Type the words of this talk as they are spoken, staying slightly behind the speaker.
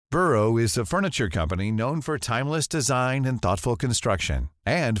Burrow is a furniture company known for timeless design and thoughtful construction,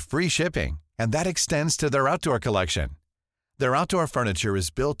 and free shipping, and that extends to their outdoor collection. Their outdoor furniture is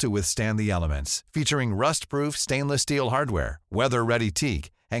built to withstand the elements, featuring rust-proof stainless steel hardware, weather-ready teak,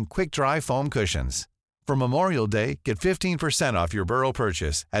 and quick-dry foam cushions. For Memorial Day, get 15% off your Burrow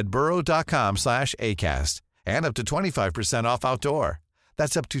purchase at burrow.com/acast, and up to 25% off outdoor.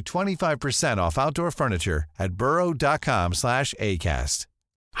 That's up to 25% off outdoor furniture at burrow.com/acast.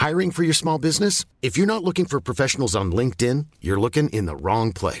 Hiring for your small business? If you're not looking for professionals on LinkedIn, you're looking in the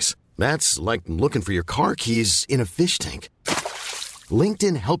wrong place. That's like looking for your car keys in a fish tank.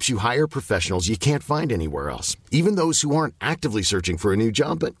 LinkedIn helps you hire professionals you can't find anywhere else, even those who aren't actively searching for a new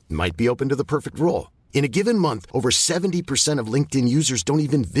job but might be open to the perfect role. In a given month, over 70% of LinkedIn users don't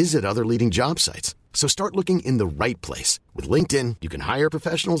even visit other leading job sites. So start looking in the right place. With LinkedIn, you can hire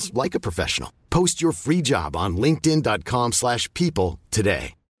professionals like a professional. Post your free job on linkedin.com/people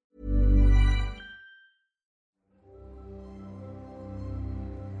today.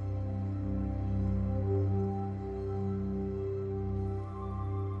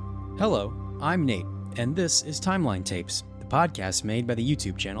 Hello, I'm Nate, and this is Timeline Tapes, the podcast made by the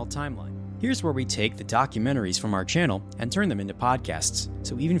YouTube channel Timeline. Here's where we take the documentaries from our channel and turn them into podcasts,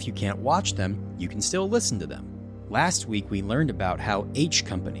 so even if you can't watch them, you can still listen to them. Last week we learned about how H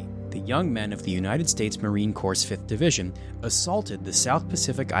Company, the young men of the United States Marine Corps' 5th Division, assaulted the South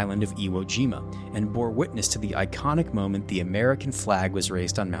Pacific island of Iwo Jima and bore witness to the iconic moment the American flag was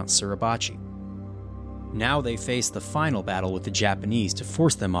raised on Mount Suribachi. Now they face the final battle with the Japanese to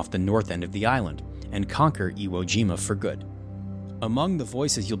force them off the north end of the island and conquer Iwo Jima for good. Among the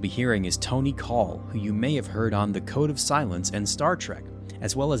voices you'll be hearing is Tony Call, who you may have heard on The Code of Silence and Star Trek,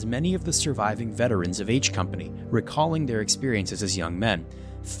 as well as many of the surviving veterans of H Company recalling their experiences as young men,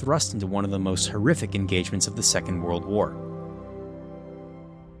 thrust into one of the most horrific engagements of the Second World War.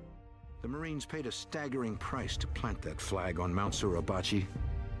 The Marines paid a staggering price to plant that flag on Mount Suribachi.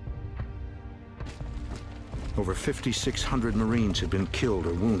 Over 5,600 Marines had been killed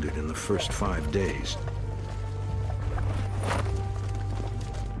or wounded in the first 5 days.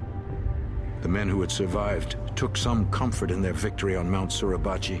 The men who had survived took some comfort in their victory on Mount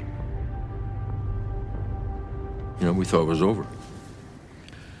Suribachi. We thought it was over.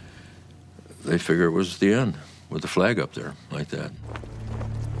 They figure it was the end, with the flag up there, like that.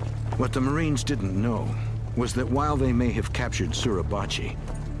 What the Marines didn't know was that while they may have captured Suribachi,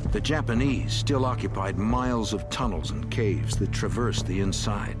 the Japanese still occupied miles of tunnels and caves that traversed the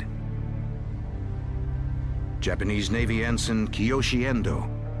inside. Japanese Navy Ensign Kiyoshi Endo.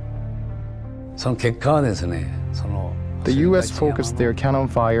 The U.S. focused their cannon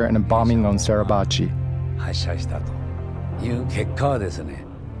fire and bombing on Suribachi.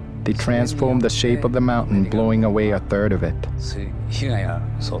 They transformed the shape of the mountain, blowing away a third of it.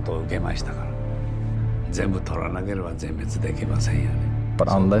 But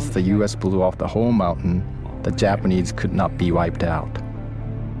unless the U.S. blew off the whole mountain, the Japanese could not be wiped out.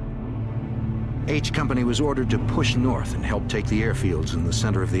 H Company was ordered to push north and help take the airfields in the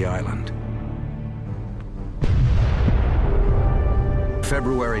center of the island.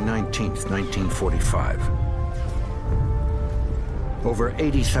 February 19th, 1945. Over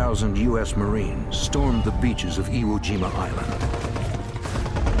 80,000 U.S. Marines stormed the beaches of Iwo Jima Island.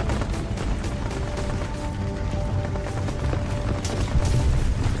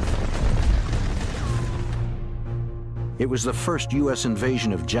 It was the first U.S.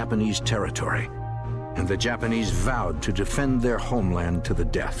 invasion of Japanese territory, and the Japanese vowed to defend their homeland to the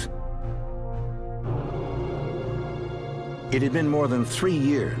death. It had been more than 3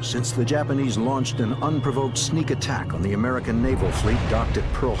 years since the Japanese launched an unprovoked sneak attack on the American naval fleet docked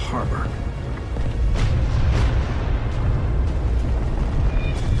at Pearl Harbor.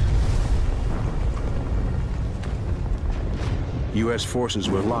 U.S. forces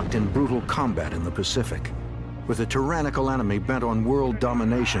were locked in brutal combat in the Pacific, with a tyrannical enemy bent on world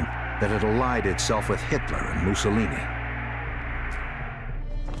domination that had allied itself with Hitler and Mussolini.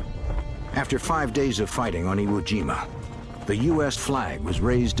 After 5 days of fighting on Iwo Jima, the U.S. flag was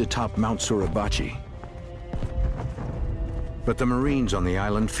raised atop Mount Suribachi. But the Marines on the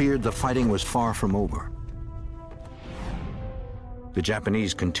island feared the fighting was far from over. The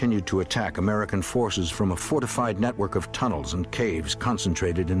Japanese continued to attack American forces from a fortified network of tunnels and caves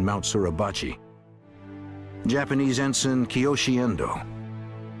concentrated in Mount Suribachi. Japanese Ensign Kiyoshi Endo.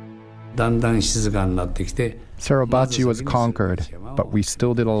 Suribachi was conquered, but we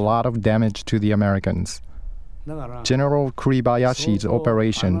still did a lot of damage to the Americans. General Kuribayashi's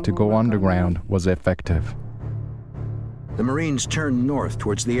operation to go underground was effective. The Marines turned north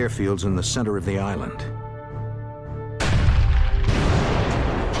towards the airfields in the center of the island.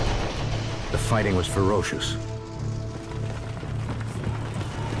 fighting was ferocious.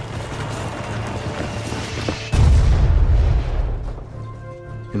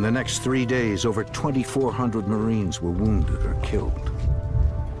 In the next 3 days, over 2,400 Marines were wounded or killed.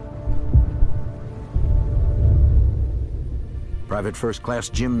 Private First Class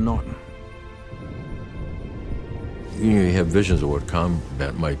Jim Norton. You have visions of what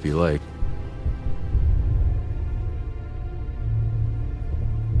combat might be like.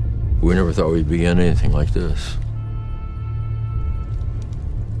 We never thought we'd be in anything like this.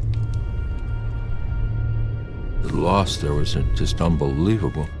 The loss there was just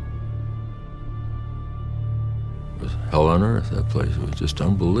unbelievable. It was hell on earth, that place. It was just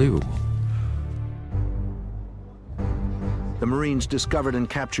unbelievable. The Marines discovered and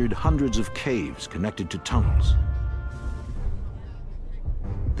captured hundreds of caves connected to tunnels.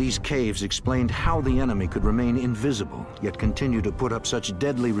 These caves explained how the enemy could remain invisible, yet continue to put up such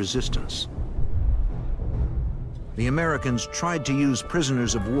deadly resistance. The Americans tried to use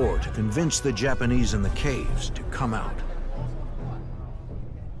prisoners of war to convince the Japanese in the caves to come out.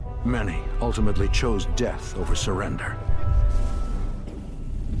 Many ultimately chose death over surrender.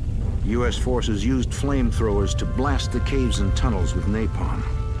 U.S. forces used flamethrowers to blast the caves and tunnels with napalm.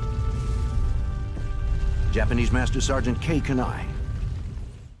 Japanese Master Sergeant Kei Kanai.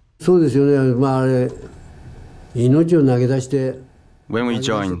 When we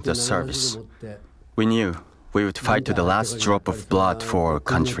joined the service, we knew we would fight to the last drop of blood for our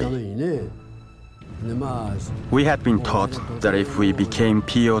country. We had been taught that if we became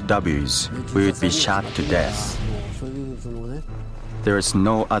POWs, we would be shot to death. There is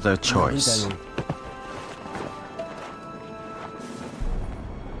no other choice.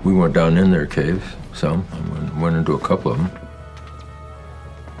 We went down in their caves, some. I went into a couple of them.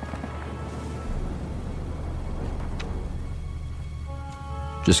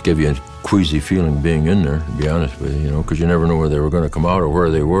 Just gave you a queasy feeling being in there, to be honest with you, because you never know where they were going to come out or where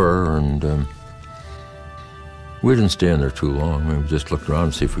they were, and we didn't stay in there too long. We just looked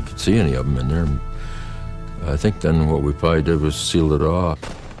around to see if we could see any of them in there. I think then what we probably did was seal it off.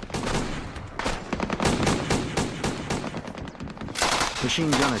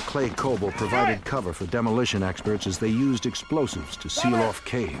 Machine gunner Clay Coble provided cover for demolition experts as they used explosives to seal off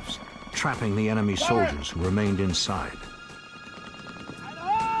caves, trapping the enemy soldiers who remained inside.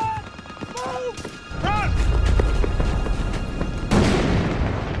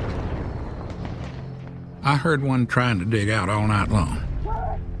 I heard one trying to dig out all night long.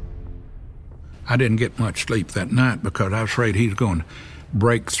 I didn't get much sleep that night because I was afraid he was going to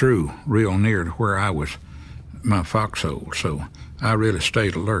break through real near to where I was, my foxhole, so I really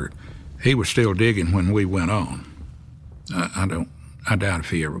stayed alert. He was still digging when we went on. I doubt if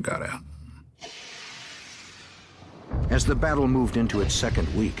he ever got out. As the battle moved into its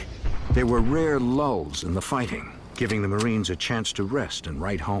second week, there were rare lulls in the fighting, giving the Marines a chance to rest and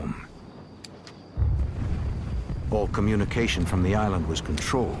write home. All communication from the island was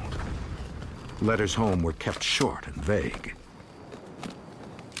controlled. Letters home were kept short and vague.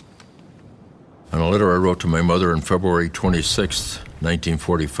 On a letter I wrote to my mother on February 26,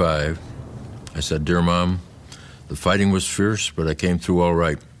 1945, I said, "Dear Mom, the fighting was fierce, but I came through all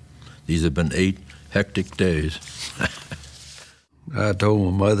right. These have been 8 hectic days." I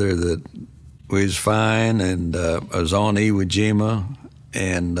told my mother that we was fine, and I was on Iwo Jima,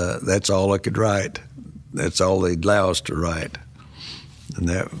 and that's all I could write. That's all they'd allow us to write. And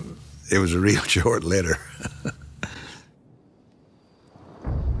it was a real short letter.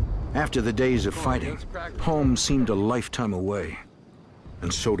 After the days of fighting, home seemed a lifetime away,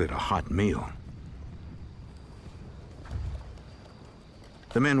 and so did a hot meal.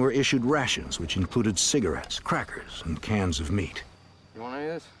 The men were issued rations, which included cigarettes, crackers, and cans of meat. You want any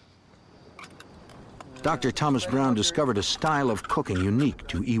of this? Dr. Thomas Brown discovered a style of cooking unique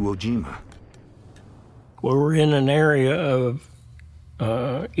to Iwo Jima. We were in an area of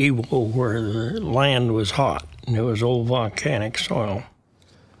Iwo where the land was hot, and it was old volcanic soil.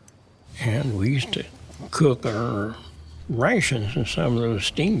 And we used to cook our rations in some of those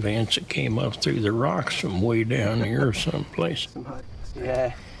steam vents that came up through the rocks from way down here someplace.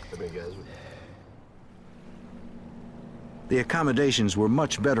 Yeah. The accommodations were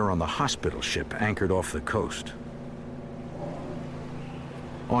much better on the hospital ship anchored off the coast.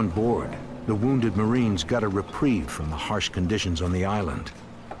 On board, the wounded Marines got a reprieve from the harsh conditions on the island.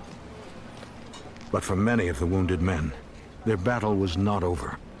 But for many of the wounded men, their battle was not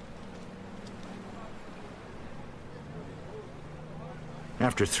over.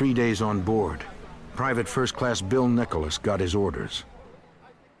 After 3 days on board, Private First Class Bill Nicholas got his orders.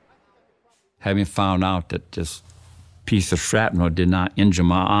 Having found out that this piece of shrapnel did not injure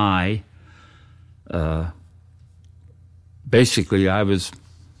my eye, basically I was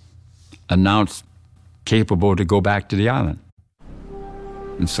announced capable to go back to the island.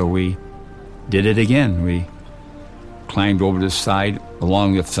 And so we did it again. We climbed over the side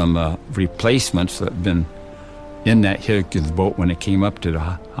along with some replacements that had been in that Hercules boat when it came up to the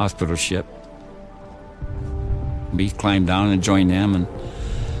hospital ship. We climbed down and joined them and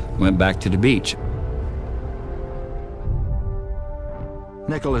went back to the beach.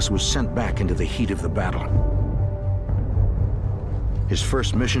 Nicholas was sent back into the heat of the battle. His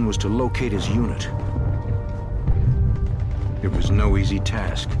first mission was to locate his unit. It was no easy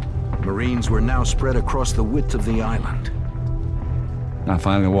task. Marines were now spread across the width of the island. I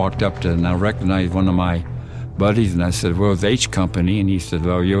finally walked up to and I recognized one of my buddies and I said, well, it's H Company. And he said,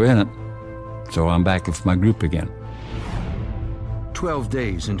 well, you're in it. So I'm back with my group again. 12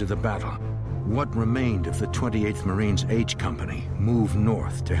 days into the battle, what remained of the 28th Marines H Company moved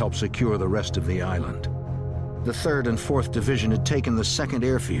north to help secure the rest of the island. The 3rd and 4th Division had taken the 2nd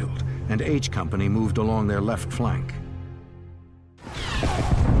Airfield, and H Company moved along their left flank.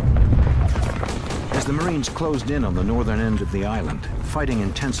 As the Marines closed in on the northern end of the island, fighting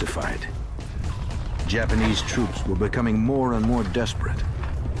intensified. Japanese troops were becoming more and more desperate.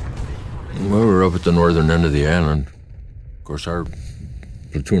 Well, we were up at the northern end of the island. Of course, our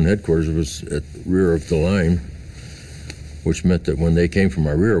platoon headquarters was at the rear of the line, which meant that when they came from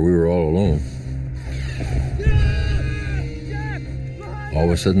our rear, we were all alone. All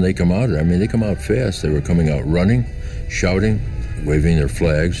of a sudden they come out. I mean, they come out fast. They were coming out running, shouting, waving their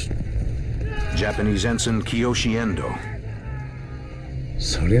flags. Japanese ensign Kiyoshi Endo.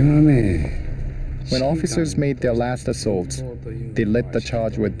 When officers made their last assaults, they led the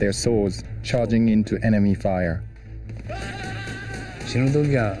charge with their swords, charging into enemy fire.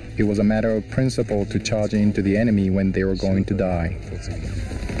 It was a matter of principle to charge into the enemy when they were going to die.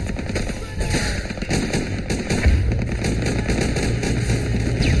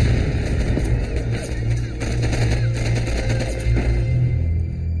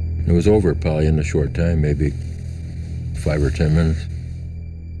 It was over probably in a short time, maybe 5 or 10 minutes.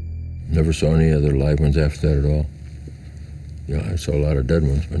 Never saw any other live ones after that at all. Yeah, I saw a lot of dead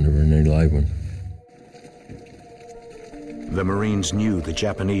ones, but never any live ones. The Marines knew the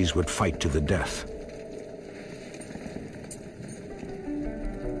Japanese would fight to the death.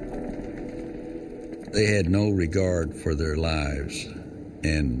 They had no regard for their lives,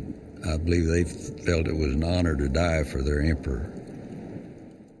 and I believe they felt it was an honor to die for their emperor.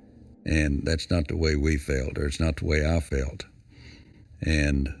 And that's not the way we felt, or it's not the way I felt.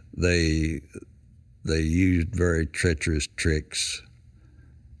 And they used very treacherous tricks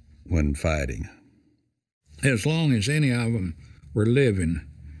when fighting. As long as any of them were living,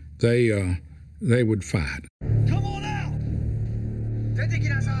 they would fight. Come on out!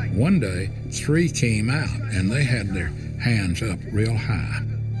 One day, 3 came out, and they had their hands up real high.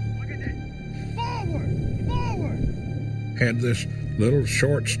 Forward! Forward! Had this little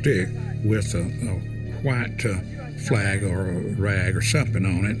short stick with a white flag or a rag or something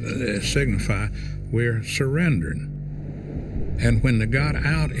on it that signify we're surrendering. And when they got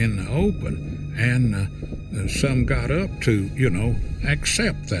out in the open and some got up to,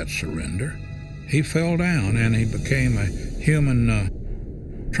 accept that surrender, he fell down and he became a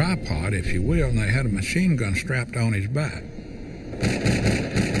human tripod, if you will, and they had a machine gun strapped on his back.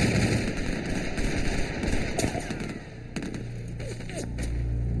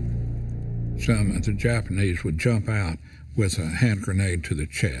 Some of the Japanese would jump out with a hand grenade to the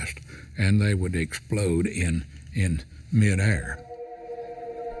chest, and they would explode in midair.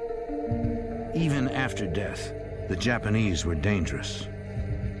 Even after death, the Japanese were dangerous.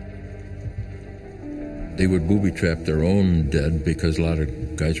 They would booby-trap their own dead because a lot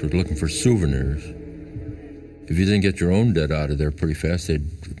of guys were looking for souvenirs. If you didn't get your own dead out of there pretty fast,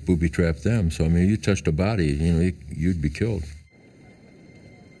 they'd booby-trap them. So, I mean, you touched a body, you'd be killed.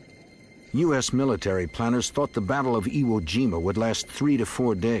 U.S. military planners thought the Battle of Iwo Jima would last 3 to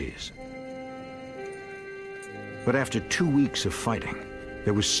 4 days. But after 2 weeks of fighting,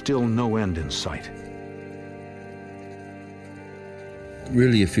 there was still no end in sight.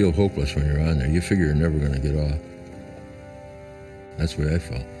 Really, you feel hopeless when you're on there. You figure you're never going to get off. That's the way I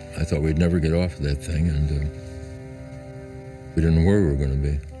felt. I thought we'd never get off of that thing, and we didn't know where we were going to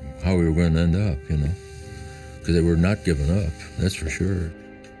be, how we were going to end up, because they were not giving up, that's for sure.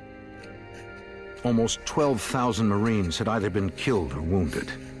 Almost 12,000 Marines had either been killed or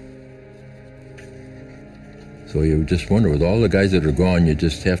wounded. So you just wonder, with all the guys that are gone, you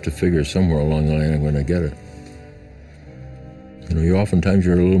just have to figure somewhere along the line I'm going to get it. Oftentimes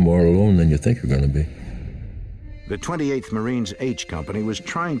you're a little more alone than you think you're going to be. The 28th Marines H Company was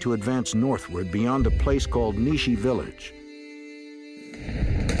trying to advance northward beyond a place called Nishi Village.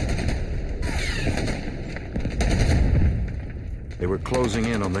 They were closing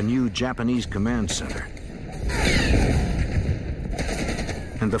in on the new Japanese command center.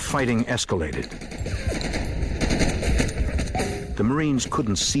 And the fighting escalated. The Marines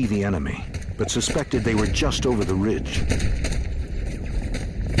couldn't see the enemy, but suspected they were just over the ridge.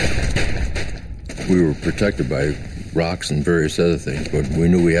 We were protected by rocks and various other things, but we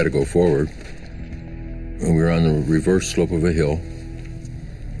knew we had to go forward. And we were on the reverse slope of a hill.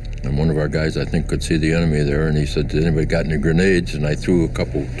 And one of our guys, I think, could see the enemy there, and he said, "Did anybody got any grenades?" And I threw a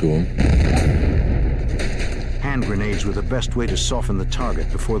couple to him. Hand grenades were the best way to soften the target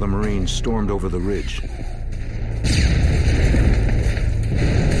before the Marines stormed over the ridge.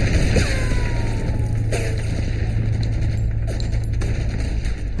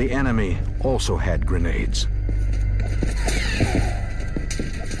 The enemy also had grenades.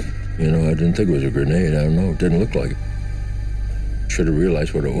 You know, I didn't think it was a grenade. I don't know. It didn't look like it. Should have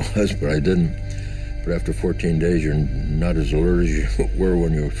realized what it was, but I didn't. But after 14 days, you're not as alert as you were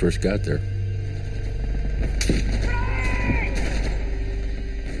when you first got there.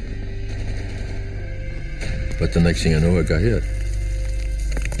 But the next thing I know, I got hit.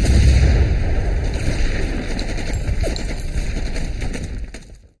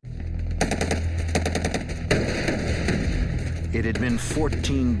 It had been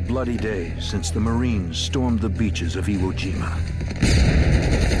 14 bloody days since the Marines stormed the beaches of Iwo Jima.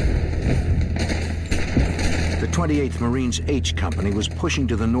 The 28th Marines H Company was pushing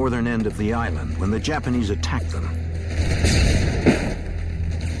to the northern end of the island when the Japanese attacked them.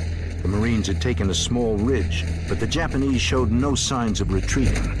 The Marines had taken a small ridge, but the Japanese showed no signs of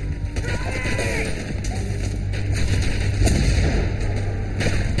retreating.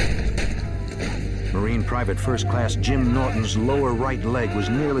 Marine Private First Class Jim Norton's lower right leg was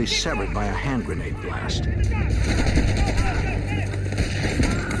nearly severed by a hand grenade blast.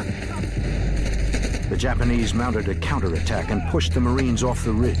 The Japanese mounted a counterattack and pushed the Marines off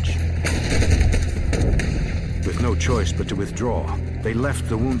the ridge. With no choice but to withdraw, they left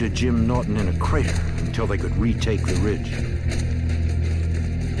the wounded Jim Norton in a crater until they could retake the ridge.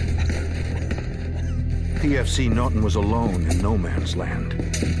 PFC Norton was alone in no man's land.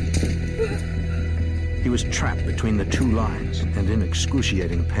 He was trapped between the two lines and in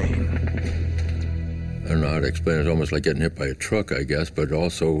excruciating pain. I don't know how to explain it. It's almost like getting hit by a truck, I guess, but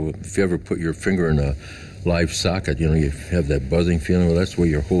also if you ever put your finger in a live socket, you know, you have that buzzing feeling. Well, that's the way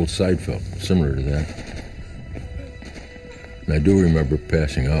your whole side felt, similar to that. And I do remember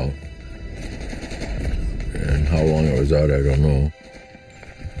passing out. And how long I was out, I don't know.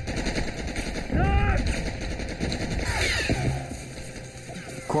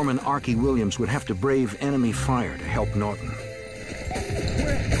 Corpsman Archie Williams would have to brave enemy fire to help Norton.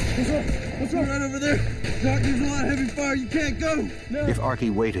 What's up? Right over there. Doc, there's a lot of heavy fire. You can't go. No. If Archie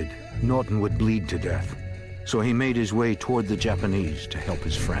waited, Norton would bleed to death. So he made his way toward the Japanese to help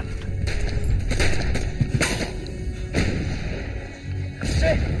his friend.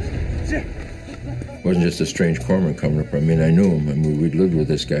 It wasn't just a strange corpsman coming up. I mean, I knew him. I mean, we'd lived with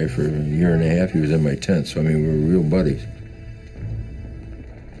this guy for a year and a half. He was in my tent, so I mean, we were real buddies.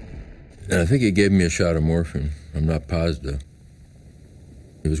 And I think he gave me a shot of morphine. I'm not positive.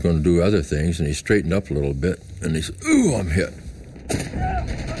 He was going to do other things, and he straightened up a little bit, and he said, "Ooh, I'm hit."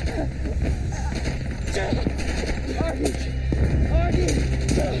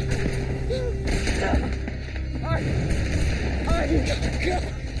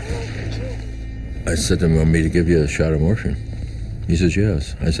 I said to him, "Want me to give you a shot of morphine?" He says,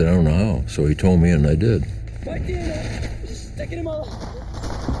 "Yes." I said, "I don't know how." So he told me, and I did. Just sticking him all.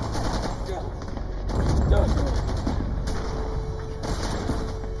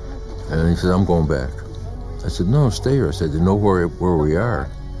 And he said, "I'm going back." I said, "No, stay here." I said, "They know where we are.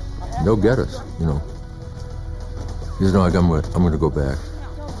 They'll get us, you know." He said, "No, I'm going to go back."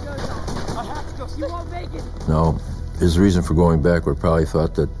 Now, his reason for going back would probably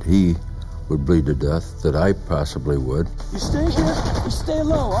thought that he would bleed to death, that I possibly would. You stay here, you stay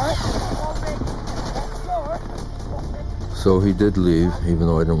low, all right? So he did leave, even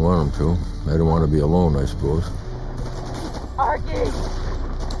though I didn't want him to. I didn't want to be alone, I suppose. Archie!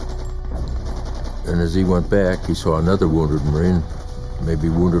 And as he went back, he saw another wounded Marine, maybe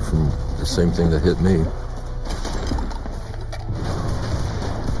wounded from the same thing that hit me.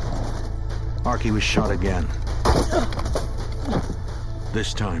 Archie was shot again.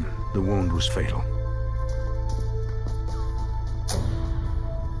 This time, the wound was fatal.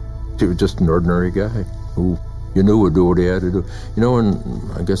 He was just an ordinary guy who You knew we'd do what he had to do. You know,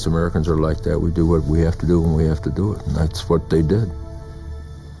 and I guess Americans are like that. We do what we have to do when we have to do it, and that's what they did.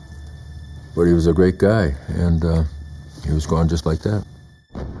 But he was a great guy, and he was gone just like that.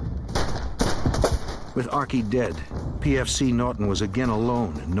 With Archie dead, PFC Naughton was again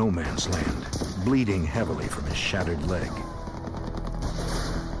alone in no man's land, bleeding heavily from his shattered leg.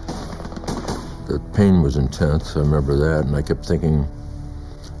 The pain was intense, I remember that, and I kept thinking,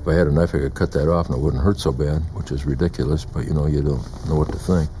 if I had a knife, I could cut that off and it wouldn't hurt so bad, which is ridiculous, but you know, you don't know what to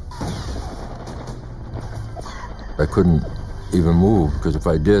think. I couldn't even move, because if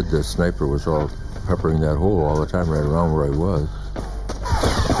I did, the sniper was all peppering that hole all the time right around where I was.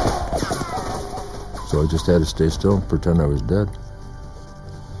 So I just had to stay still and pretend I was dead.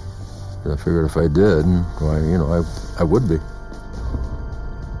 And I figured if I did, well, you know, I would be.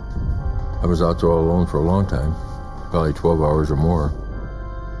 I was out there all alone for a long time, probably 12 hours or more.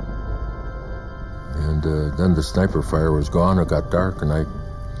 And then the sniper fire was gone, it got dark, and I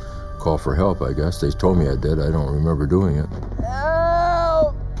called for help, I guess. They told me I did, I don't remember doing it.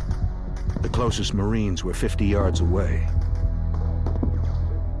 Help! The closest Marines were 50 yards away.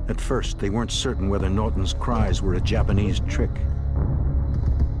 At first, they weren't certain whether Naughton's cries were a Japanese trick.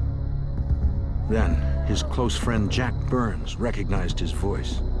 Then, his close friend Jack Burns recognized his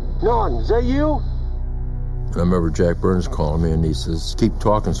voice. Naughton, is that you? And I remember Jack Burns calling me, and he says, keep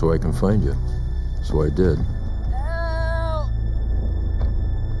talking so I can find you. So I did. Help!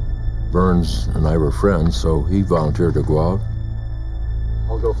 Burns and I were friends, so he volunteered to go out.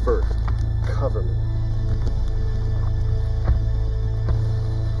 I'll go first. Cover me.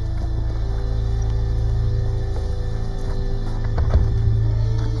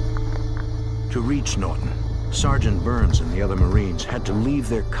 To reach Naughton, Sergeant Burns and the other Marines had to leave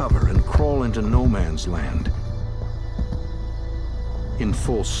their cover and crawl into no man's land, in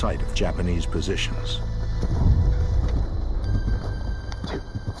full sight of Japanese positions.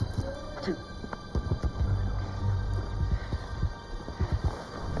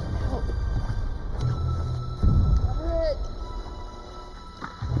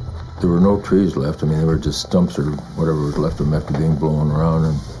 There were no trees left. I mean, they were just stumps or whatever was left of them after being blown around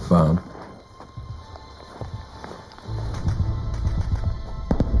and found.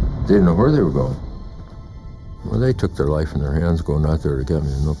 They didn't know where they were going. Well, they took their life in their hands going out there to get me,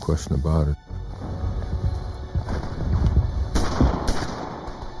 there's no question about it.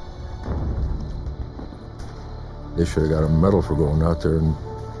 They should have got a medal for going out there,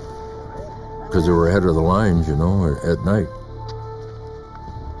 because they were ahead of the lines, you know, at night.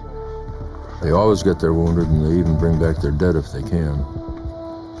 They always get their wounded, and they even bring back their dead if they can.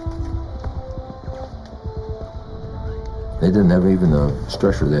 They didn't have even a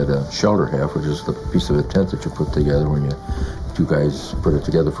stretcher. They had a shelter half, which is the piece of a tent that you put together when two guys put it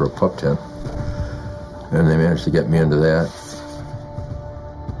together for a pup tent. And they managed to get me into that.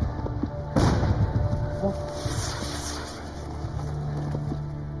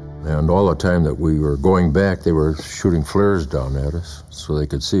 And all the time that we were going back, they were shooting flares down at us so they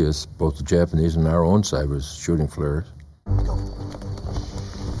could see us. Both the Japanese and our own side was shooting flares.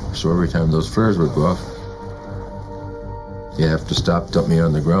 So every time those flares would go off, you have to stop, dump me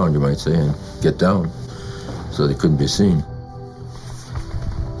on the ground, you might say, and get down so they couldn't be seen.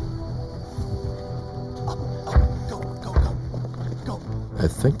 I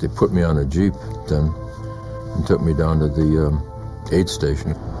think they put me on a Jeep then and took me down to the aid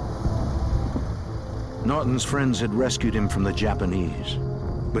station. Naughton's friends had rescued him from the Japanese,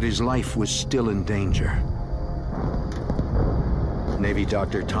 but his life was still in danger. Navy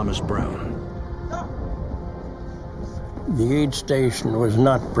Doctor Thomas Brown. The aid station was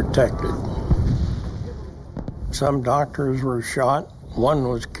not protected. Some doctors were shot. One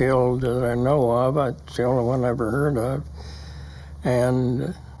was killed that I know of. It's the only one I ever heard of.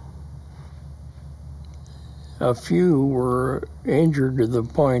 And a few were injured to the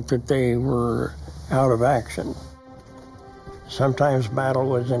point that they were out of action. Sometimes battle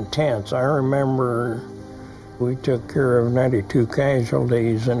was intense. I remember we took care of 92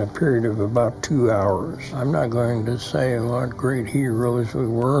 casualties in a period of about 2 hours. I'm not going to say what great heroes we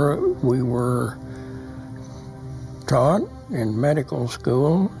were. We were taught in medical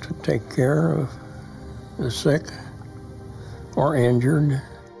school to take care of the sick or injured.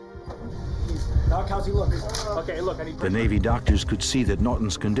 Doc, how's he look? Okay, look, I need... The Navy doctors could see that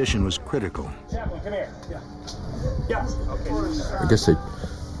Naughton's condition was critical. Chaplain, come here. Yeah. Okay. I guess they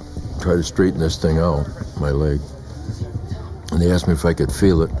tried to straighten this thing out, my leg. And they asked me if I could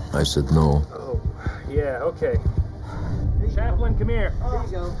feel it. I said no. Oh, yeah, okay. Chaplain, come here. There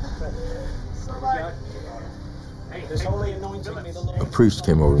you go. Hey, this holy anointing. A priest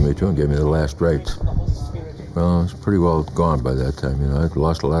came over to me too and gave me the last rites. Well, I was pretty well gone by that time. I'd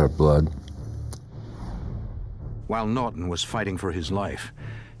lost a lot of blood. While Naughton was fighting for his life,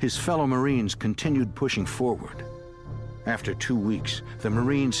 his fellow Marines continued pushing forward. After 2 weeks, the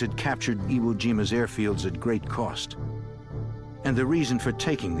Marines had captured Iwo Jima's airfields at great cost. And the reason for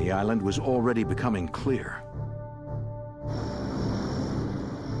taking the island was already becoming clear.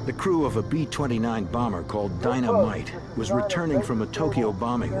 The crew of a B-29 bomber called Dynamite was returning from a Tokyo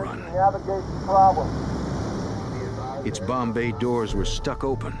bombing run. Its bomb bay doors were stuck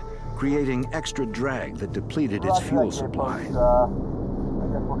open, creating extra drag that depleted its fuel supply.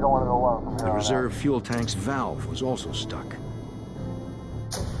 The reserve fuel tank's valve was also stuck.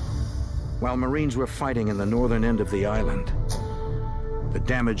 While Marines were fighting in the northern end of the island, the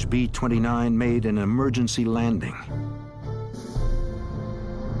damaged B-29 made an emergency landing.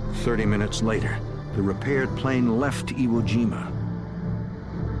 30 minutes later, the repaired plane left Iwo Jima.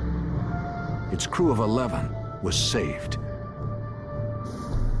 Its crew of 11 was saved.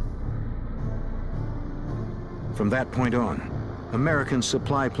 From that point on, American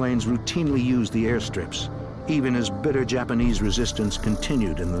supply planes routinely used the airstrips, even as bitter Japanese resistance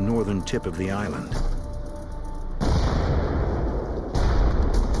continued in the northern tip of the island.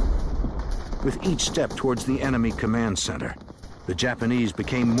 With each step towards the enemy command center, the Japanese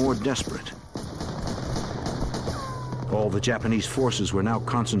became more desperate. All the Japanese forces were now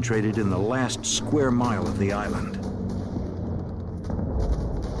concentrated in the last square mile of the island.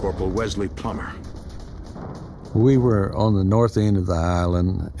 Corporal Wesley Plummer. We were on the north end of the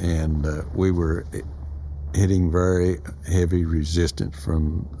island, and we were hitting very heavy resistance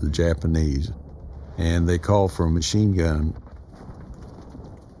from the Japanese, and they called for a machine gun.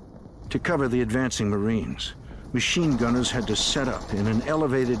 To cover the advancing Marines, machine gunners had to set up in an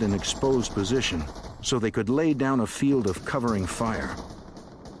elevated and exposed position so they could lay down a field of covering fire.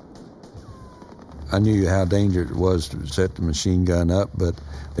 I knew how dangerous it was to set the machine gun up, but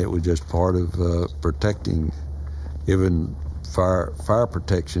it was just part of protecting, giving fire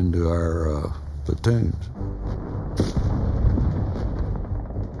protection to our platoons.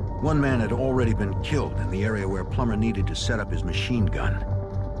 One man had already been killed in the area where Plummer needed to set up his machine gun.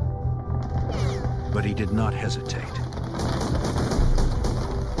 But he did not hesitate.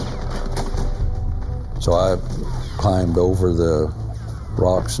 So I climbed over the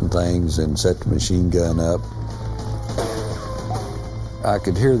rocks and things and set the machine gun up. I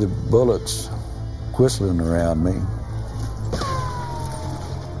could hear the bullets whistling around me.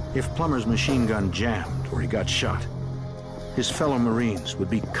 If Plummer's machine gun jammed or he got shot, his fellow Marines would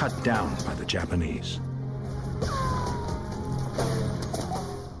be cut down by the Japanese.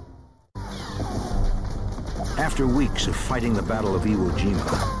 After weeks of fighting the Battle of Iwo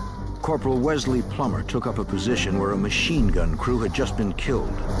Jima, Corporal Wesley Plummer took up a position where a machine gun crew had just been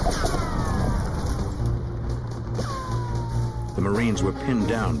killed. The Marines were pinned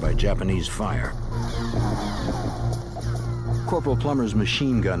down by Japanese fire. Corporal Plummer's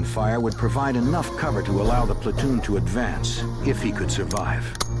machine gun fire would provide enough cover to allow the platoon to advance, if he could survive.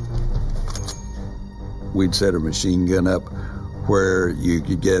 We'd set a machine gun up where you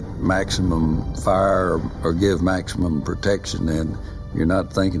could get maximum fire or give maximum protection, and you're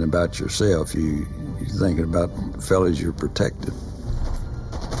not thinking about yourself, you're thinking about fellas you're protecting.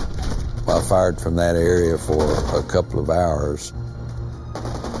 I fired from that area for a couple of hours.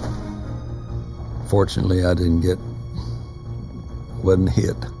 Fortunately, I wasn't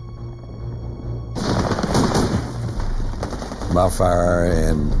hit. My fire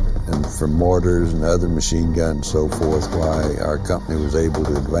and from mortars and other machine guns and so forth, why our company was able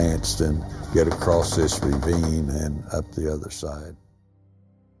to advance and get across this ravine and up the other side.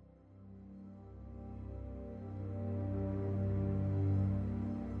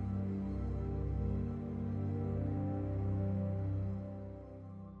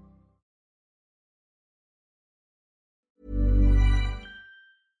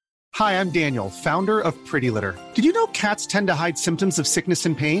 Hi, I'm Daniel, founder of Pretty Litter. Did you know cats tend to hide symptoms of sickness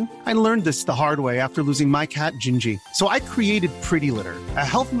and pain? I learned this the hard way after losing my cat, Gingy. So I created Pretty Litter, a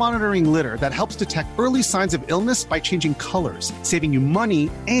health monitoring litter that helps detect early signs of illness by changing colors, saving you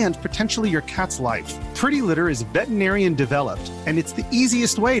money and potentially your cat's life. Pretty Litter is veterinarian developed, and it's the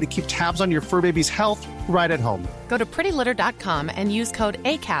easiest way to keep tabs on your fur baby's health right at home. Go to prettylitter.com and use code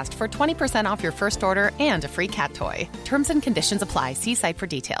ACAST for 20% off your first order and a free cat toy. Terms and conditions apply. See site for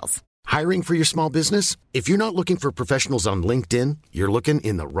details. Hiring for your small business? If you're not looking for professionals on LinkedIn, you're looking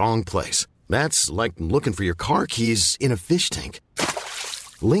in the wrong place. That's like looking for your car keys in a fish tank.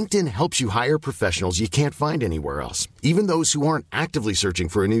 LinkedIn helps you hire professionals you can't find anywhere else, even those who aren't actively searching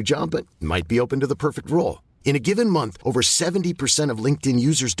for a new job but might be open to the perfect role. In a given month, over 70% of LinkedIn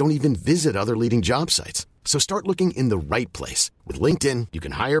users don't even visit other leading job sites. So start looking in the right place. With LinkedIn, you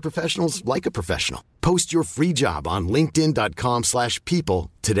can hire professionals like a professional. Post your free job on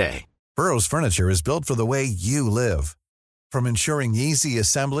linkedin.com/people today. Burrow's furniture is built for the way you live. From ensuring easy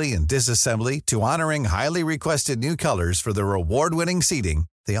assembly and disassembly to honoring highly requested new colors for their award-winning seating,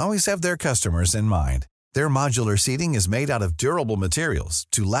 they always have their customers in mind. Their modular seating is made out of durable materials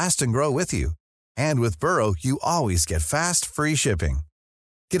to last and grow with you. And with Burrow, you always get fast, free shipping.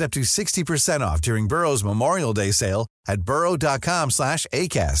 Get up to 60% off during Burrow's Memorial Day sale at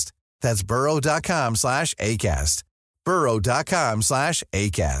burrow.com/ACAST. That's burrow.com/ACAST.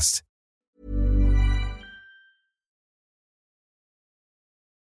 burrow.com/ACAST.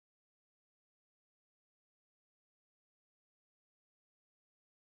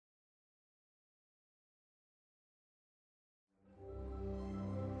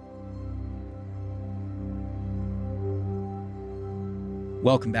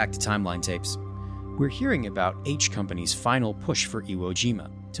 Welcome back to Timeline Tapes. We're hearing about H Company's final push for Iwo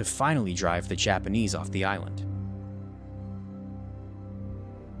Jima to finally drive the Japanese off the island.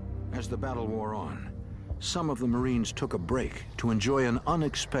 As the battle wore on, some of the Marines took a break to enjoy an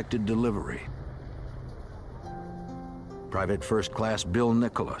unexpected delivery. Private First Class Bill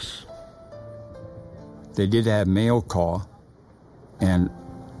Nicholas. They did have mail call, and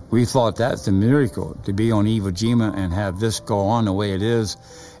we thought that's a miracle, to be on Iwo Jima and have this go on the way it is,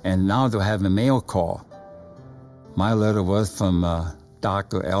 and now they'll have a mail call. My letter was from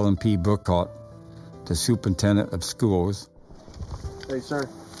Dr. Alan P. Burkhart, the superintendent of schools. Hey, sir.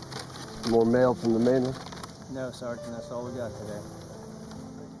 More mail from the mainland? No, Sergeant, that's all we got today.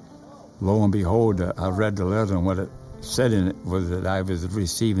 Lo and behold, I read the letter, and what it said in it was that I was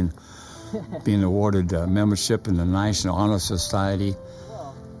receiving, being awarded membership in the National Honor Society.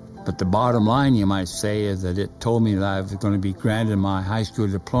 But the bottom line, you might say, is that it told me that I was going to be granted my high school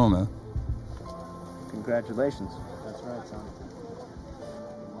diploma. Congratulations. That's right, son.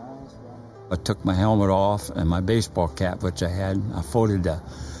 I took my helmet off and my baseball cap, which I had. I folded the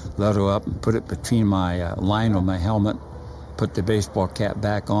letter up and put it between my line of my helmet, put the baseball cap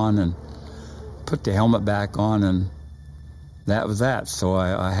back on, and put the helmet back on, and that was that. So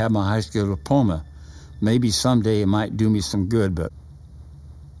I had my high school diploma. Maybe someday it might do me some good, but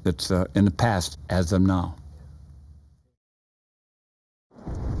it's in the past as of now.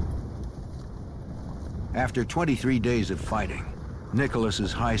 After 23 days of fighting,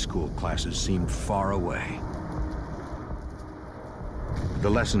 Nicholas's high school classes seemed far away.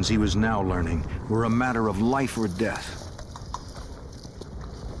 The lessons he was now learning were a matter of life or death.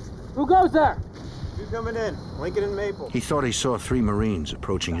 Who goes there? You coming in? Lincoln and Maple. He thought he saw 3 Marines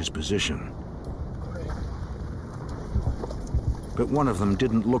approaching his position. But one of them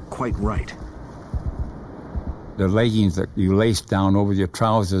didn't look quite right. The leggings that you lace down over your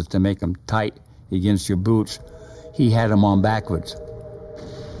trousers to make them tight against your boots, he had them on backwards.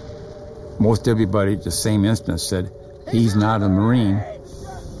 Most everybody at the same instant said, he's not a Marine.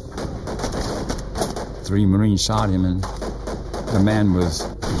 3 Marines shot him, and the man was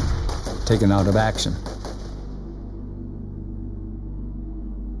taken out of action.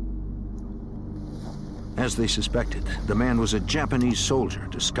 As they suspected, the man was a Japanese soldier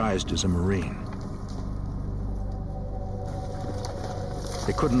disguised as a Marine.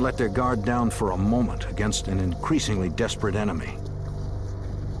 They couldn't let their guard down for a moment against an increasingly desperate enemy.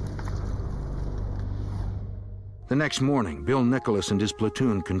 The next morning, Bill Nicholas and his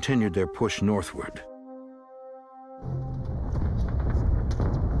platoon continued their push northward.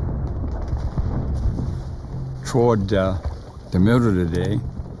 Toward the middle of the day,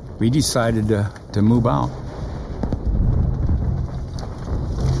 we decided to move out.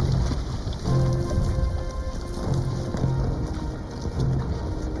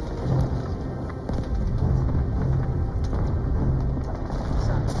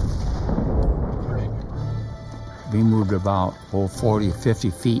 We moved about 40 or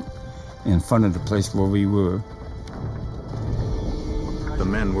 50 feet in front of the place where we were. The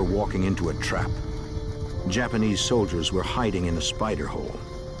men were walking into a trap. Japanese soldiers were hiding in a spider hole.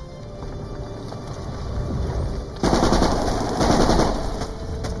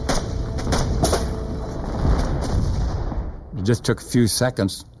 It just took a few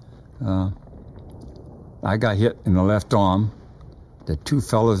seconds. I got hit in the left arm. The 2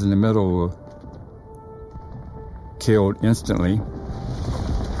 fellows in the middle were killed instantly.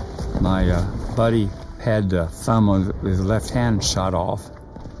 My buddy had the thumb of his left hand shot off.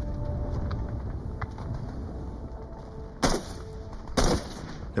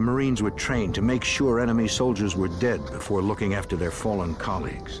 The Marines were trained to make sure enemy soldiers were dead before looking after their fallen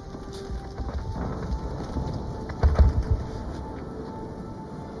colleagues.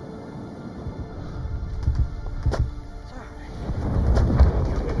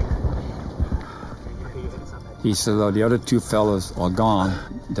 He said, "Oh, the other two fellows are gone.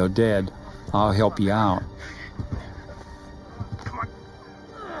 They're dead. I'll help you out."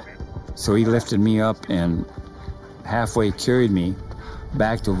 So he lifted me up and halfway carried me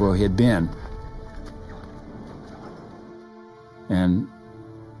back to where he had been. And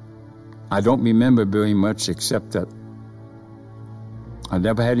I don't remember very much except that I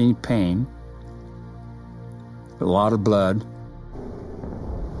never had any pain, a lot of blood.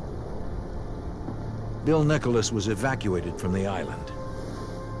 Bill Nicholas was evacuated from the island.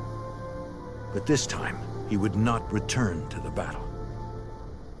 But this time, he would not return to the battle.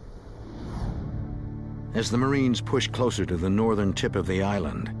 As the Marines pushed closer to the northern tip of the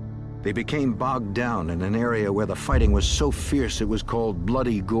island, they became bogged down in an area where the fighting was so fierce it was called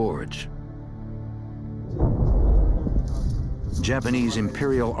Bloody Gorge. Japanese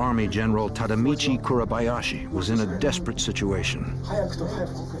Imperial Army General Tadamichi Kurabayashi was in a desperate situation.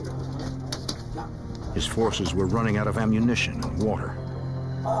 His forces were running out of ammunition and water.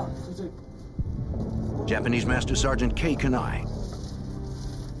 Japanese Master Sergeant Kei Kanai.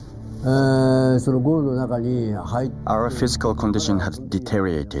 Our physical condition had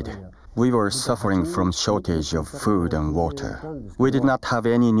deteriorated. We were suffering from shortage of food and water. We did not have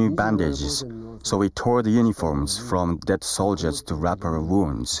any new bandages, so we tore the uniforms from dead soldiers to wrap our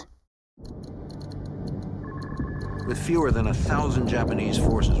wounds. With fewer than 1,000 Japanese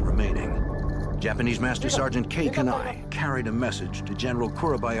forces remaining, Japanese Master Sergeant Kei Kanai carried a message to General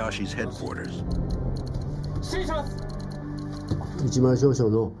Kurabayashi's headquarters.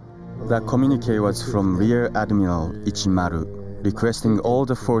 The communique was from Rear Admiral Ichimaru, requesting all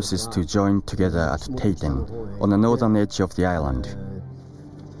the forces to join together at Teiten, on the northern edge of the island.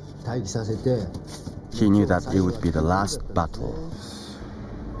 He knew that it would be the last battle.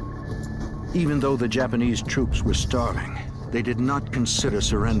 Even though the Japanese troops were starving, they did not consider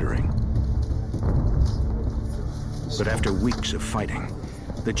surrendering. But after weeks of fighting,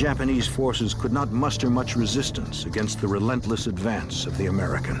 the Japanese forces could not muster much resistance against the relentless advance of the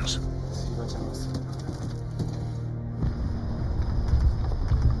Americans.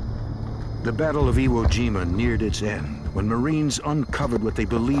 The Battle of Iwo Jima neared its end when Marines uncovered what they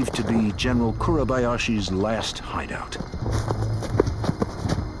believed to be General Kurabayashi's last hideout.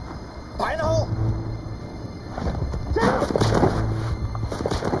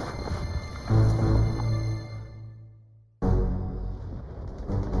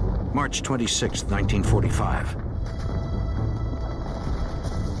 March 26, 1945.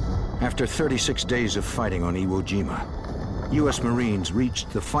 After 36 days of fighting on Iwo Jima, U.S. Marines reached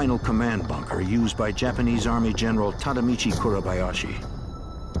the final command bunker used by Japanese Army General Tadamichi Kurabayashi.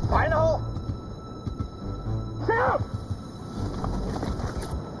 Final! Shoot!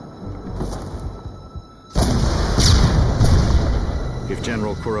 If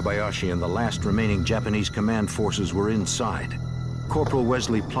General Kurabayashi and the last remaining Japanese command forces were inside, Corporal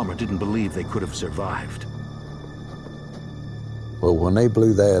Wesley Plummer didn't believe they could have survived. Well, when they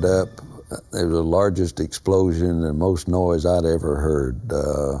blew that up, it was the largest explosion and most noise I'd ever heard.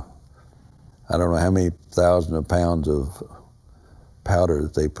 I don't know how many thousands of pounds of powder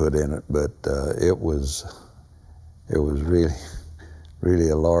that they put in it, but it was really, really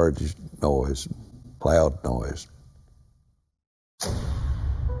a large noise, loud noise.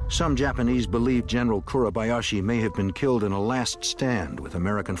 Some Japanese believe General Kurabayashi may have been killed in a last stand with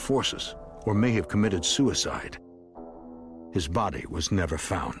American forces, or may have committed suicide. His body was never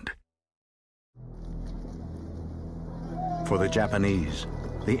found. For the Japanese,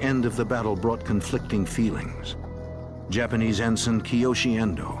 the end of the battle brought conflicting feelings. Japanese ensign Kiyoshi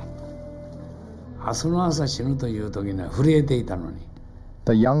Endo.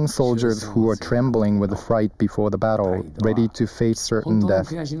 The young soldiers who were trembling with fright before the battle, ready to face certain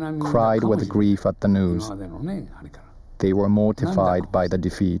death, cried with grief at the news. They were mortified by the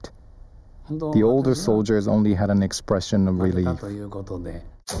defeat. The older soldiers only had an expression of relief.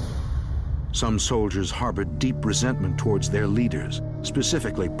 Some soldiers harbored deep resentment towards their leaders,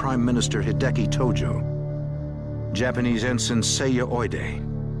 specifically Prime Minister Hideki Tojo. Japanese ensign Seiya Oide.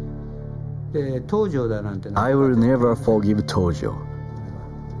 I will never forgive Tojo.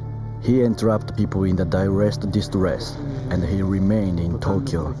 He entrapped people in the direst distress, and he remained in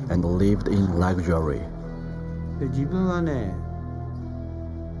Tokyo and lived in luxury.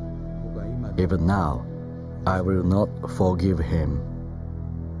 Even now, I will not forgive him.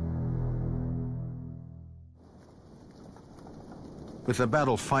 With the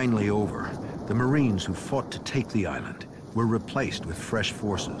battle finally over, the Marines who fought to take the island were replaced with fresh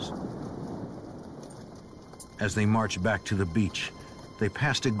forces. As they marched back to the beach, they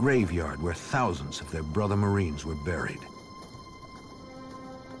passed a graveyard where thousands of their brother Marines were buried.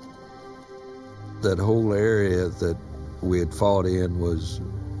 That whole area that we had fought in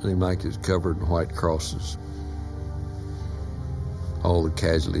seemed like it was covered in white crosses. All the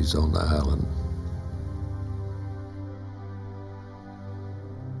casualties on the island.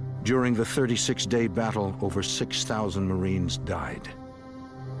 During the 36-day battle, over 6,000 Marines died.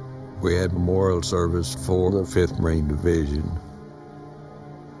 We had memorial service for the 5th Marine Division.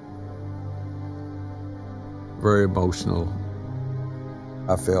 Very emotional.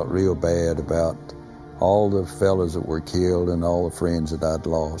 I felt real bad about all the fellas that were killed and all the friends that I'd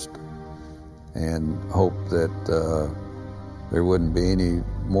lost, and hoped that there wouldn't be any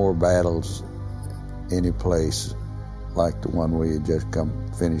more battles any place like the one we had just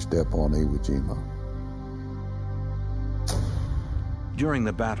finished up on Iwo Jima. During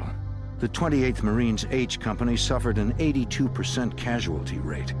the battle, the 28th Marines H Company suffered an 82% casualty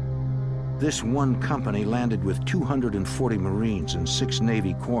rate. This one company landed with 240 Marines and 6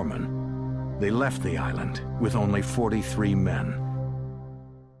 Navy corpsmen. They left the island with only 43 men.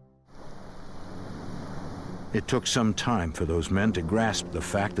 It took some time for those men to grasp the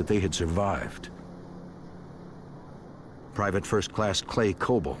fact that they had survived. Private First Class Clay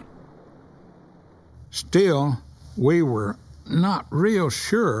Coble. Still, we were not real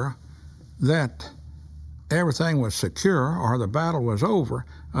sure that everything was secure or the battle was over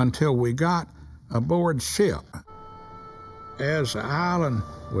until we got aboard ship. As the island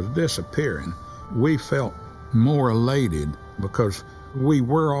was disappearing, we felt more elated because we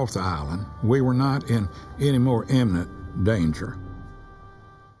were off the island. We were not in any more imminent danger.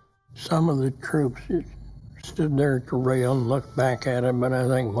 Some of the troops stood there at the rail and looked back at it, but I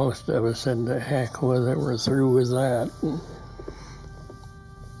think most of us said, the heck with it, we're through with that.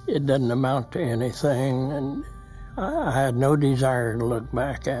 It doesn't amount to anything, and I had no desire to look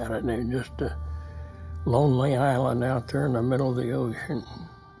back at it. It was just a lonely island out there in the middle of the ocean.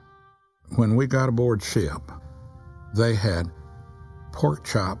 When we got aboard ship, they had pork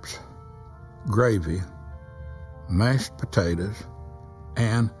chops, gravy, mashed potatoes,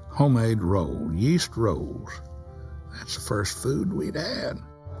 and homemade rolls, yeast rolls. That's the first food we'd had.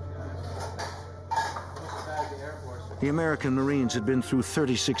 The American Marines had been through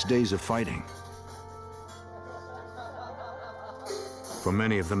 36 days of fighting. For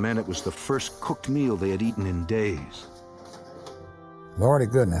many of the men, it was the first cooked meal they had eaten in days. Lordy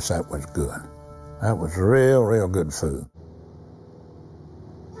goodness, that was good. That was real good food.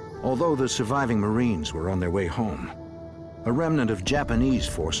 Although the surviving Marines were on their way home, a remnant of Japanese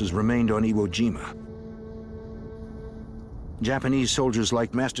forces remained on Iwo Jima. Japanese soldiers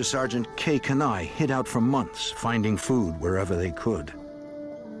like Master Sergeant Kei Kanai hid out for months, finding food wherever they could.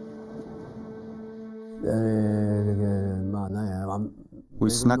 We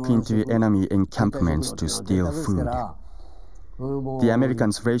snuck into enemy encampments to steal food. The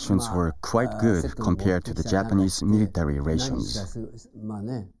Americans' rations were quite good compared to the Japanese military rations.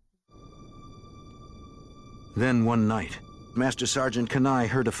 Then one night, Master Sergeant Kanai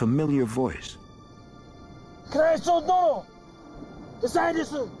heard a familiar voice. I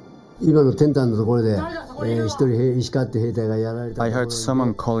heard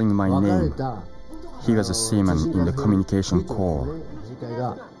someone calling my name. He was a seaman in the communication corps.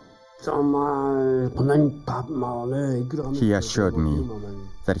 He assured me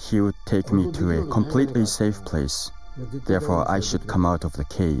that he would take me to a completely safe place. Therefore, I should come out of the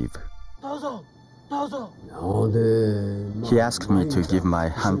cave. He asked me to give my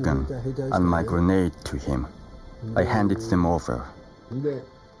handgun and my grenade to him. I handed them over.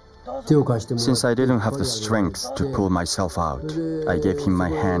 Since I didn't have the strength to pull myself out, I gave him my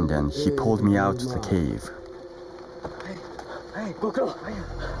hand and he pulled me out of the cave.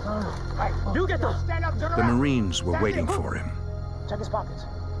 The Marines were waiting for him.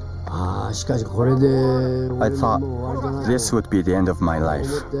 I thought this would be the end of my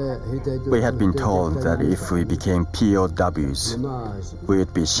life. We had been told that if we became POWs, we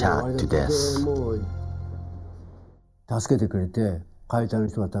would be shot to death.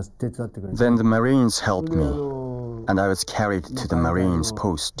 Then the Marines helped me, and I was carried to the Marines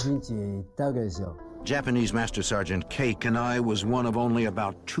post. Japanese Master Sergeant Kei Kanai was one of only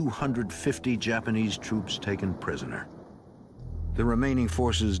about 250 Japanese troops taken prisoner. The remaining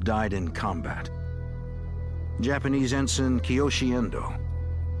forces died in combat. Japanese Ensign Kiyoshi Endo.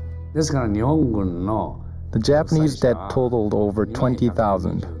 The Japanese dead totaled over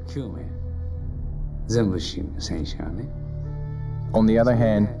 20,000. On the other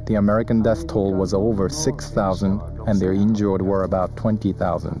hand, the American death toll was over 6,000 and their injured were about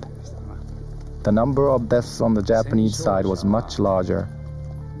 20,000. The number of deaths on the Japanese side was much larger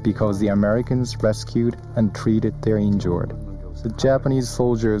because the Americans rescued and treated their injured. The Japanese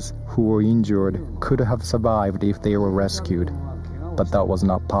soldiers who were injured could have survived if they were rescued, but that was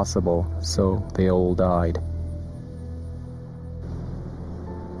not possible, so they all died.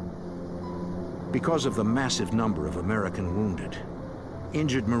 Because of the massive number of American wounded,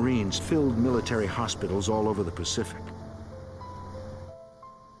 injured Marines filled military hospitals all over the Pacific.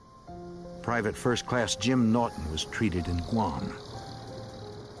 Private First Class Jim Naughton was treated in Guam.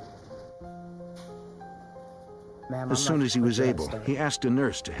 As soon as he was able, he asked a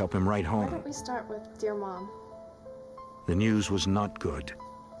nurse to help him write home. Why don't we start with Dear Mom? The news was not good.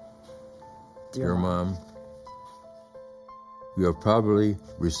 Dear Mom, you have probably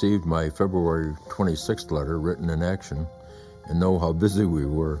received my February 26th letter written in action and know how busy we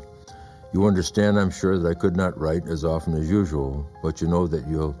were. You understand, I'm sure, that I could not write as often as usual, but you know that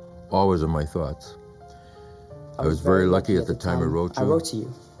you're always in my thoughts. I was very lucky at the time I wrote you. I wrote to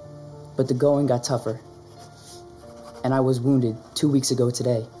you, but the going got tougher. And I was wounded 2 weeks ago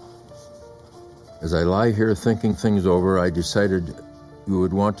today. As I lie here thinking things over, I decided you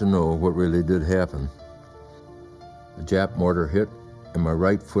would want to know what really did happen. A Jap mortar hit, and my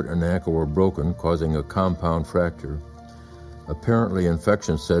right foot and ankle were broken, causing a compound fracture. Apparently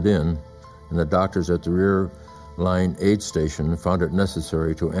infection set in, and the doctors at the rear line aid station found it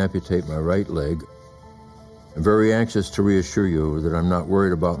necessary to amputate my right leg. I'm very anxious to reassure you that I'm not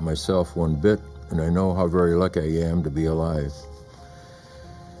worried about myself one bit, and I know how very lucky I am to be alive.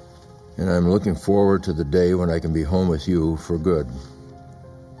 And I'm looking forward to the day when I can be home with you for good.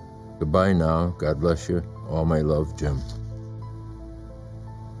 Goodbye now. God bless you. All my love, Jim.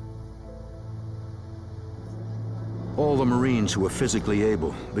 All the Marines who were physically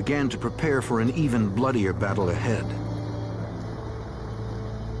able began to prepare for an even bloodier battle ahead.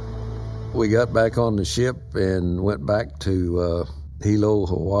 We got back on the ship and went back to Hilo,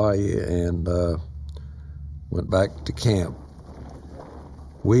 Hawaii, and went back to camp.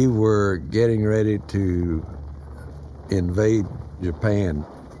 We were getting ready to invade Japan.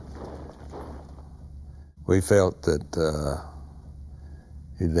 We felt that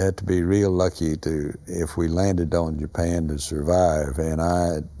you'd have to be real lucky if we landed on Japan to survive, and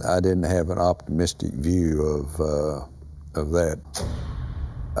I didn't have an optimistic view of that.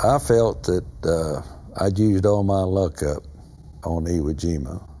 I felt that I'd used all my luck up on Iwo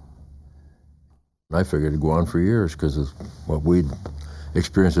Jima. I figured it'd go on for years because of what we'd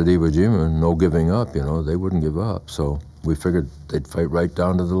experienced at Iwo Jima, no giving up, they wouldn't give up. So we figured they'd fight right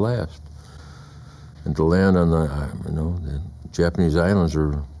down to the last. And to land on the Japanese islands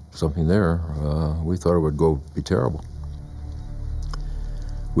or something there, we thought it would be terrible.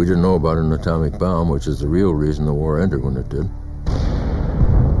 We didn't know about an atomic bomb, which is the real reason the war ended when it did.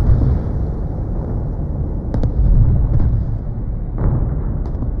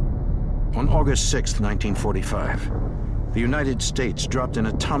 On August 6, 1945, the United States dropped an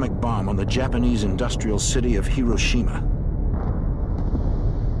atomic bomb on the Japanese industrial city of Hiroshima.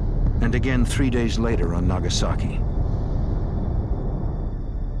 And again 3 days later on Nagasaki.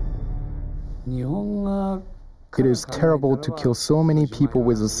 It is terrible to kill so many people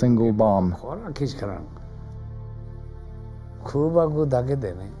with a single bomb.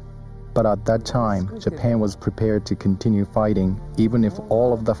 But at that time, Japan was prepared to continue fighting, even if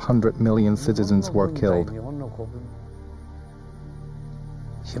all of the 100 million citizens were killed.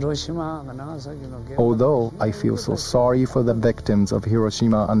 Although I feel so sorry for the victims of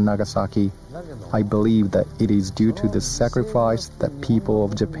Hiroshima and Nagasaki, I believe that it is due to the sacrifice that people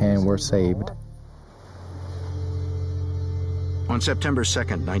of Japan were saved. On September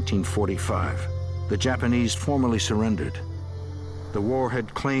 2nd, 1945, the Japanese formally surrendered. The war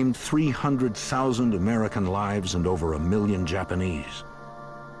had claimed 300,000 American lives and over 1 million Japanese.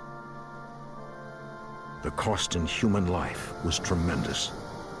 The cost in human life was tremendous.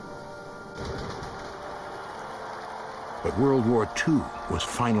 But World War II was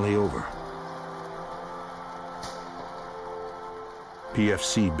finally over.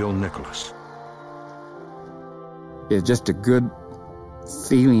 PFC Bill Nicholas. It's just a good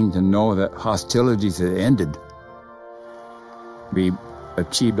feeling to know that hostilities had ended. We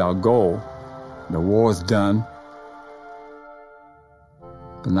achieved our goal. The war's done.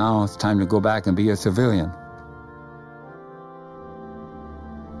 But now it's time to go back and be a civilian.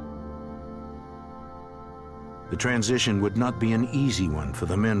 The transition would not be an easy one for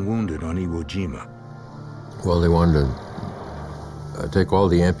the men wounded on Iwo Jima. Well, they wanted to take all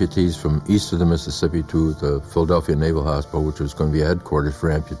the amputees from east of the Mississippi to the Philadelphia Naval Hospital, which was going to be headquarters for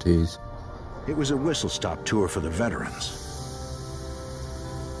amputees. It was a whistle-stop tour for the veterans,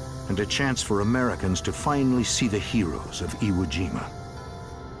 and a chance for Americans to finally see the heroes of Iwo Jima.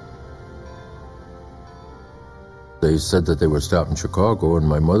 They they said that they would stop in Chicago and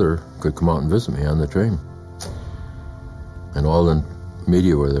my mother could come out and visit me on the train. And all the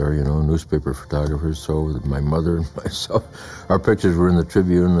media were there, newspaper photographers, so my mother and myself, our pictures were in the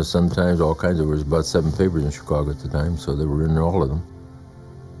Tribune, the Sun-Times, all kinds of, there was about 7 papers in Chicago at the time, so they were in all of them.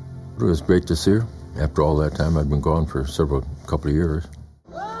 It was great to see her. After all that time, I'd been gone for couple of years.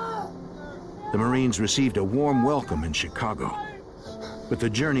 The Marines received a warm welcome in Chicago, but the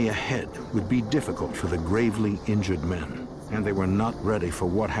journey ahead would be difficult for the gravely injured men, and they were not ready for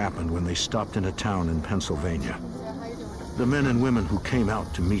what happened when they stopped in a town in Pennsylvania. The men and women who came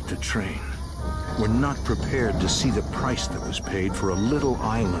out to meet the train were not prepared to see the price that was paid for a little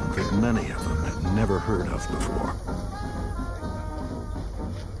island that many of them had never heard of before.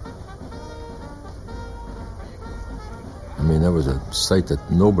 I mean, that was a sight that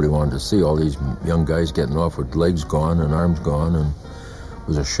nobody wanted to see, all these young guys getting off with legs gone and arms gone, and it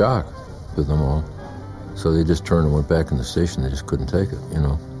was a shock to them all. So they just turned and went back in the station. They just couldn't take it,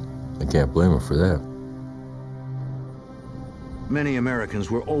 I can't blame them for that. Many Americans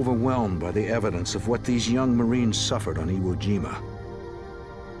were overwhelmed by the evidence of what these young Marines suffered on Iwo Jima.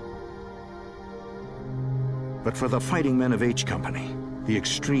 But for the fighting men of H Company, the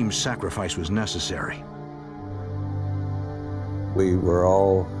extreme sacrifice was necessary. We were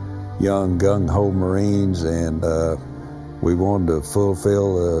all young, gung-ho Marines, and we wanted to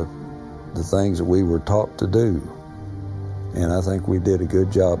fulfill the things that we were taught to do. And I think we did a good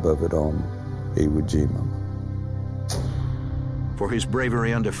job of it on Iwo Jima. For his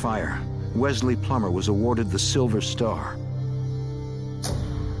bravery under fire, Wesley Plummer was awarded the Silver Star.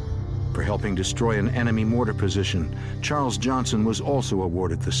 For helping destroy an enemy mortar position, Charles Johnson was also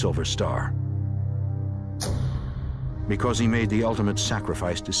awarded the Silver Star. Because he made the ultimate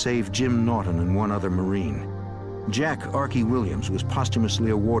sacrifice to save Jim Norton and one other Marine, Jack Archie Williams was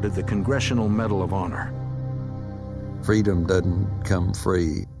posthumously awarded the Congressional Medal of Honor. Freedom doesn't come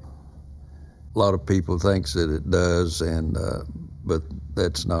free. A lot of people think that it does, but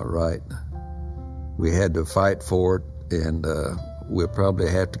that's not right. We had to fight for it, and we'll probably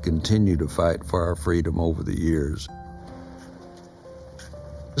have to continue to fight for our freedom over the years.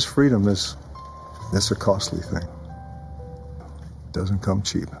 This freedom is a costly thing. It doesn't come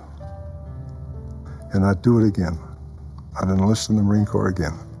cheap. And I'd do it again. I'd enlist in the Marine Corps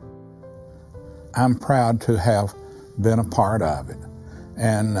again. I'm proud to have been a part of it,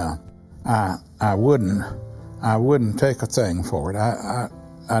 and I wouldn't take a thing for it. I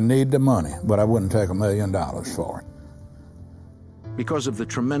need the money, but I wouldn't take $1 million for it. Because of the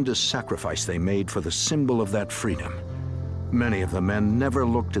tremendous sacrifice they made for the symbol of that freedom, many of the men never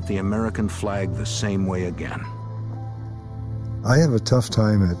looked at the American flag the same way again. I have a tough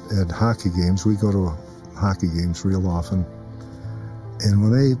time at hockey games. We go to hockey games real often. And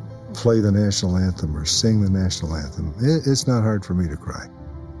when they play the national anthem or sing the national anthem, it's not hard for me to cry.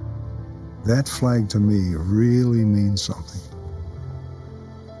 That flag to me really means something.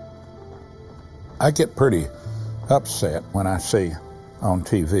 I get pretty upset when I see on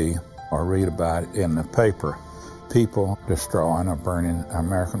TV or read about it in the paper people destroying or burning the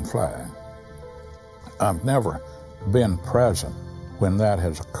American flag. I've never been present when that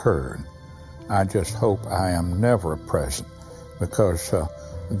has occurred. I just hope I am never present, because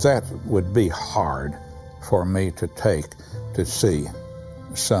that would be hard for me to take, to see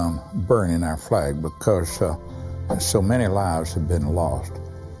some burning our flag, because so many lives have been lost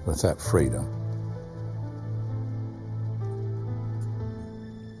with that freedom.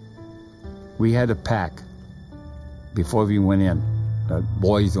 We had a pack before we went in, the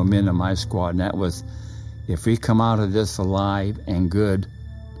boys or men in my squad, and that was, if we come out of this alive and good,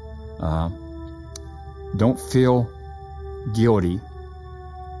 don't feel guilty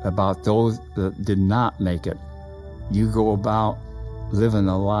about those that did not make it. You go about living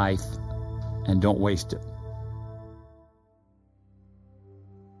a life and don't waste it.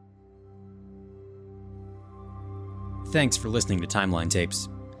 Thanks for listening to Timeline Tapes.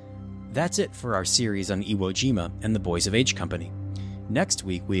 That's it for our series on Iwo Jima and the Boys of H Company. Next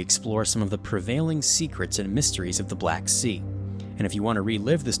week, we explore some of the prevailing secrets and mysteries of the Black Sea. And if you want to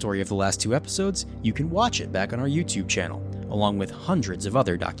relive the story of the last 2 episodes, you can watch it back on our YouTube channel, along with hundreds of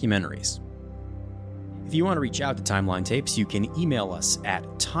other documentaries. If you want to reach out to Timeline Tapes, you can email us at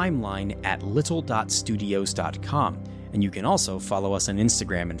timeline@little.studios.com, and you can also follow us on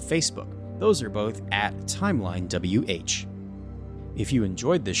Instagram and Facebook. Those are both at TimelineWH. If you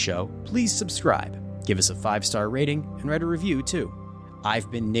enjoyed this show, please subscribe, give us a 5-star rating, and write a review too.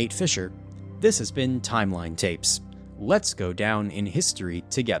 I've been Nate Fisher. This has been Timeline Tapes. Let's go down in history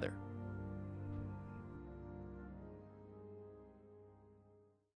together.